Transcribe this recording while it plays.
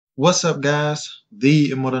What's up, guys?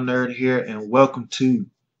 The Immortal Nerd here, and welcome to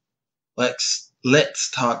Let's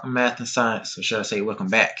Talk Math and Science. Or should I say, welcome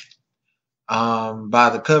back?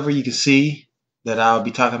 By the cover, you can see that I'll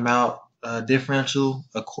be talking about differential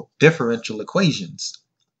equations,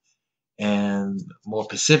 and more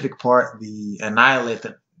specific part, the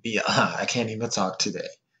annihilator. I can't even talk today.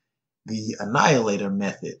 The annihilator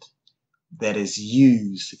method that is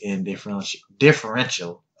used in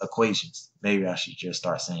differential equations. Maybe I should just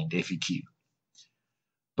start saying DIFFY.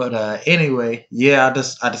 But anyway, yeah,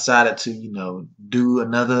 I decided to do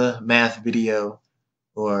another math video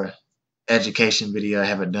or education video. I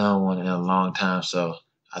haven't done one in a long time, so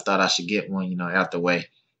I thought I should get one out the way.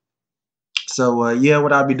 So yeah,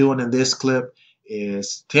 what I'll be doing in this clip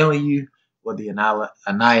is telling you what the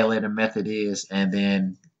annihilator method is, and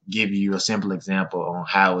then give you a simple example on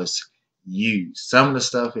how it's used. Some of the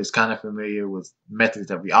stuff is kind of familiar with methods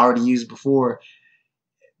that we already used before.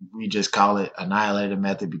 We just call it annihilator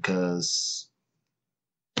method because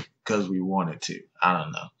we wanted to. I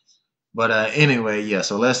don't know. But anyway, yeah,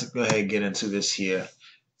 so let's go ahead and get into this here.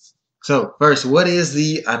 So first, what is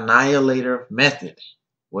the annihilator method?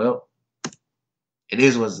 Well, it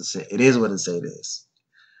is what it says. It is what it says it is.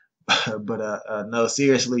 But no,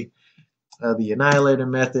 seriously, the annihilator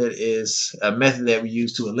method is a method that we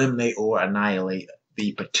use to eliminate or annihilate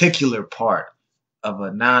the particular part of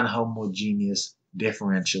a non-homogeneous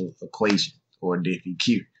differential equation, or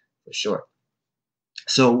DIFFY for short.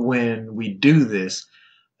 So when we do this,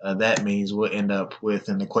 that means we'll end up with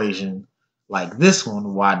an equation like this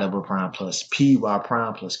one: y double prime plus py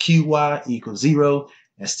prime plus qy equals 0,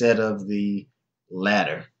 instead of the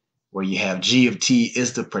latter, where you have g of t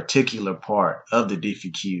is the particular part of the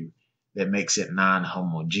DIFFY that makes it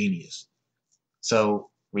non-homogeneous. So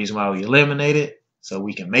reason why we eliminate it, so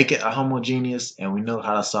we can make it a homogeneous, and we know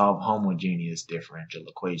how to solve homogeneous differential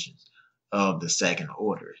equations of the second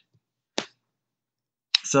order.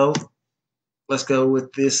 So let's go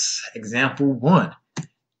with this example 1.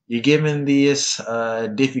 You're given this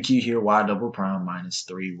DIFFY here, y double prime minus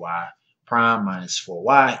 3y prime minus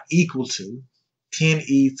 4y equal to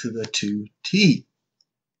 10e to the 2t.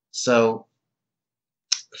 So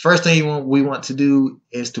the first thing we want to do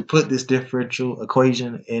is to put this differential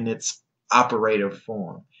equation in its operator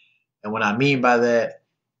form. And what I mean by that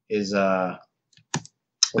is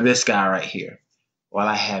this guy right here. Well,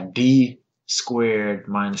 I have d squared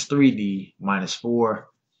minus 3d minus 4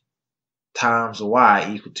 times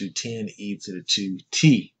y equal to 10e to the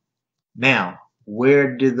 2t. Now,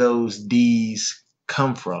 where did those d's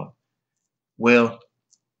come from? Well,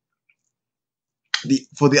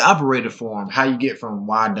 for the operator form, how you get from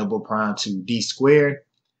y double prime to d squared?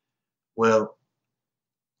 Well,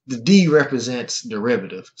 the d represents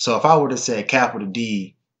derivative. So if I were to say capital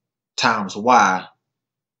D times y,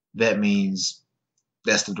 that means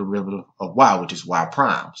that's the derivative of y, which is y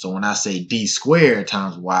prime. So when I say d squared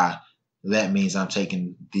times y, that means I'm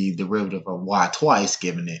taking the derivative of y twice,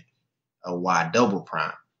 giving it a y double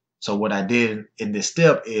prime. So what I did in this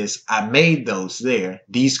step is I made those there,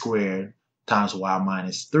 d squared times y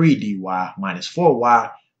minus 3dy minus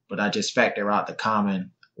 4y, but I just factor out the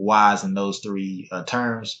common y's in those three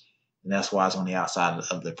terms, and that's why it's on the outside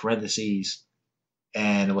of the parentheses.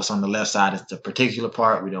 And what's on the left side is the particular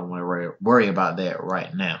part. We don't want to worry about that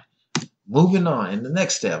right now. Moving on, in the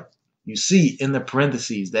next step, you see in the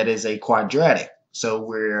parentheses that is a quadratic. So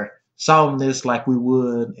we're solving this like we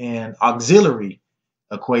would an auxiliary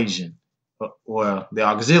equation, or the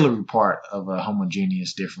auxiliary part of a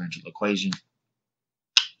homogeneous differential equation.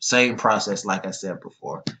 Same process like I said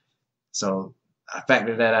before. So I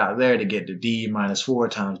factored that out there to get the d minus 4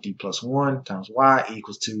 times d plus 1 times y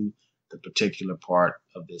equals to the particular part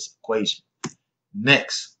of this equation.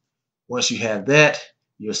 Next, once you have that,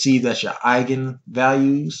 you'll see that your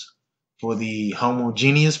eigenvalues for the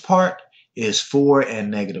homogeneous part is 4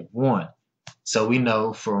 and -1. So we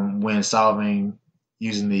know from when solving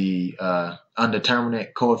using the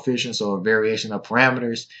undeterminate coefficients or variation of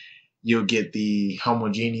parameters, you'll get the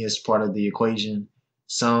homogeneous part of the equation,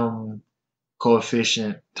 some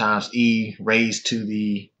coefficient times e raised to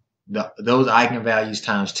those eigenvalues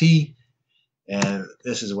times t, and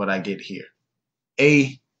this is what I get here: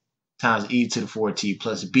 a times e to the 4t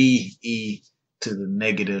plus b e to the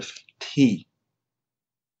 -t.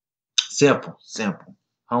 Simple,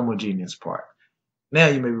 homogeneous part. Now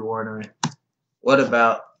you may be wondering, what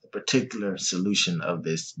about the particular solution of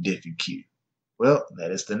this DIFFY? Well, that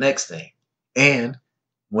is the next thing. And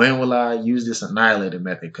when will I use this annihilator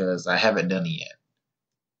method? Because I haven't done it yet.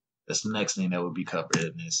 That's the next thing that will be covered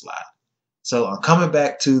in this slide. So I'm coming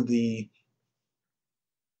back to the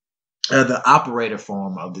the operator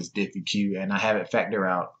form of this DiffyQ, and I have it factor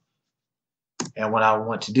out. And what I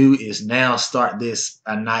want to do is now start this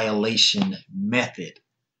annihilation method.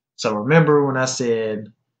 So remember when I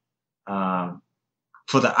said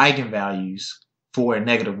for the eigenvalues for a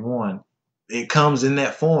 -1, it comes in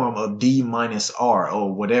that form of D minus R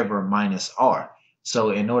or whatever minus R.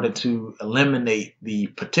 So in order to eliminate the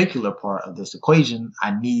particular part of this equation,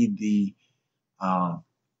 I need the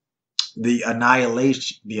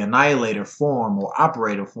annihilator form or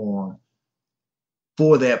operator form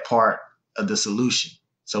for that part of the solution.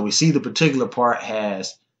 So we see the particular part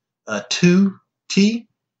has a 2t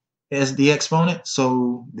as the exponent,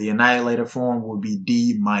 so the annihilator form will be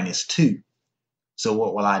d minus 2. So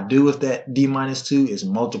what will I do with that d minus 2 is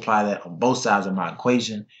multiply that on both sides of my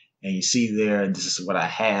equation, and you see there, this is what I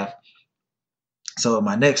have. So in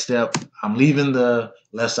my next step, I'm leaving the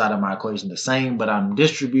left side of my equation the same, but I'm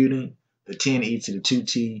distributing the 10e to the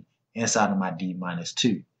 2t inside of my d minus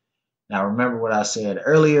 2. Now remember what I said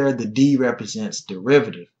earlier, the d represents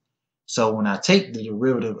derivative. So when I take the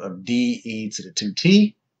derivative of de to the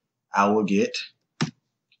 2t, I will get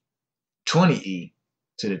 20e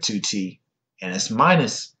to the 2t, and it's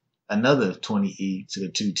minus another 20e to the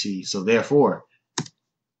 2t. So therefore,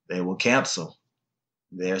 they will cancel.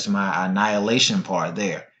 There's my annihilation part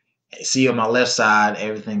there. See on my left side,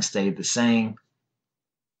 everything stayed the same.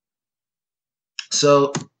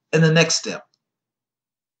 So in the next step,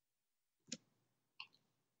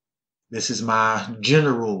 this is my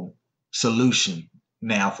general solution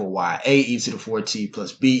now for y. A e to the 4t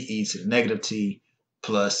plus b e to the negative t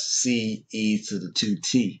plus c e to the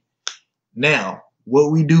 2t. Now,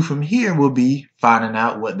 what we do from here will be finding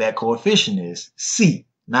out what that coefficient is, c,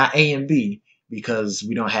 not a and b, because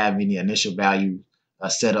we don't have any initial value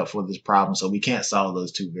set up for this problem, so we can't solve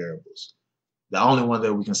those two variables. The only one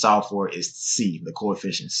that we can solve for is c, the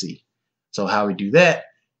coefficient c. So how we do that,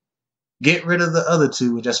 get rid of the other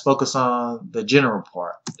two and just focus on the general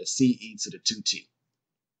part, the ce to the 2t.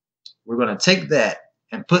 We're going to take that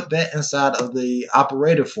and put that inside of the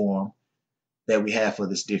operator form that we have for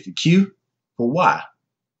this DiffyQ for y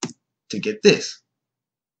to get this.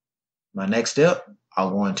 My next step, I'm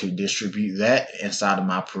going to distribute that inside of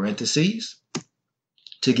my parentheses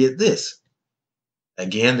to get this.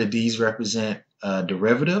 Again, the d's represent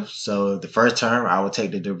derivative. So the first term, I will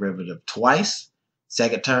take the derivative twice.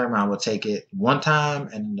 Second term, I will take it one time.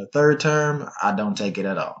 And the third term, I don't take it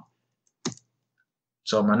at all.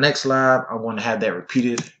 So in my next slide, I want to have that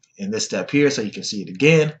repeated in this step here so you can see it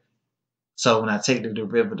again. So when I take the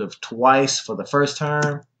derivative twice for the first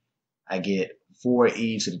term, I get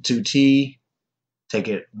 4e to the 2t. Take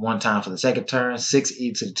it one time for the second term,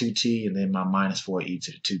 6e to the 2t, and then my minus 4e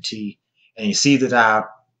to the 2t. And you see that I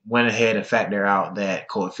went ahead and factor out that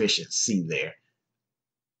coefficient c there.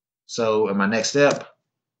 So in my next step,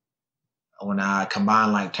 when I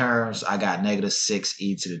combine like terms, I got negative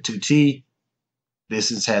 6e to the 2t.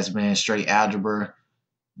 This has been straight algebra,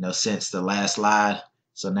 since the last slide.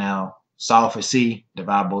 So now solve for c,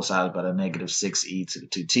 divide both sides by the negative 6e to the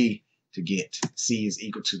 2t to get c is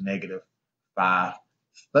equal to negative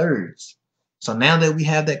 5/3. So now that we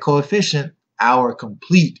have that coefficient, our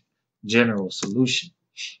complete general solution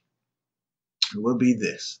will be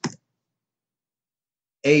this.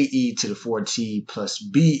 AE to the 4t plus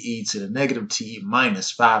BE to the negative t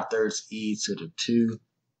minus 5/3 e to the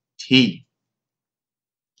 2t.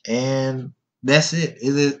 And that's it.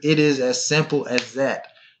 It is as simple as that.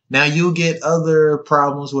 Now you'll get other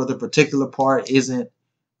problems where the particular part isn't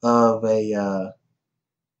of an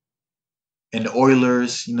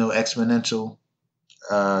Euler's, exponential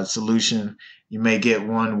solution. You may get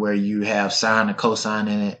one where you have sine and cosine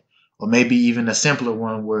in it, or maybe even a simpler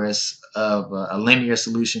one where it's of a linear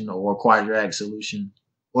solution or a quadratic solution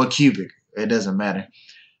or cubic. It doesn't matter.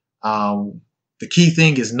 The key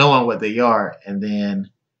thing is knowing what they are and then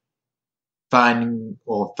finding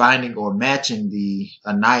or matching the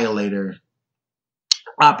annihilator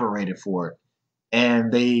operator for it.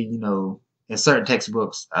 And they, in certain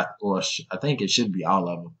textbooks, or I think it should be all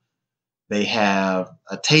of them, they have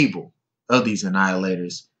a table of these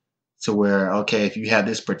annihilators to where, okay, if you have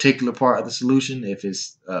this particular part of the solution, if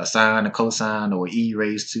it's sine, a cosine, or e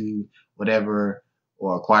raised to whatever,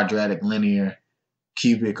 or a quadratic, linear,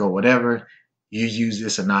 cubic, or whatever, you use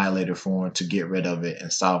this annihilator form to get rid of it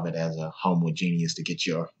and solve it as a homogeneous to get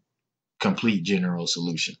your complete general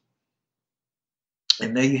solution.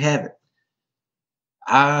 And there you have it.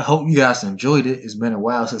 I hope you guys enjoyed it. It's been a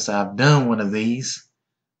while since I've done one of these.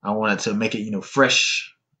 I wanted to make it,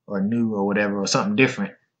 fresh or new or whatever, or something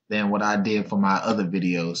different than what I did for my other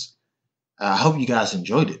videos. I hope you guys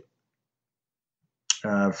enjoyed it.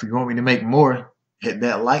 If you want me to make more, hit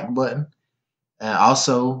that like button. And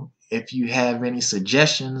also, if you have any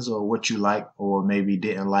suggestions or what you like or maybe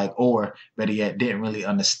didn't like, or better yet, didn't really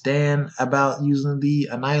understand about using the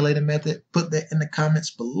Annihilator method, put that in the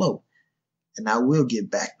comments below and I will get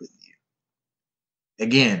back with you.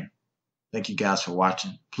 Again, thank you guys for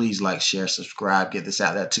watching. Please like, share, subscribe, get this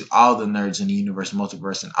out there to all the nerds in the universe,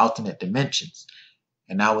 multiverse, and alternate dimensions.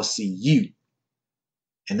 And I will see you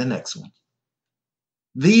in the next one.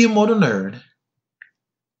 The Immortal Nerd,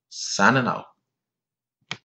 signing off.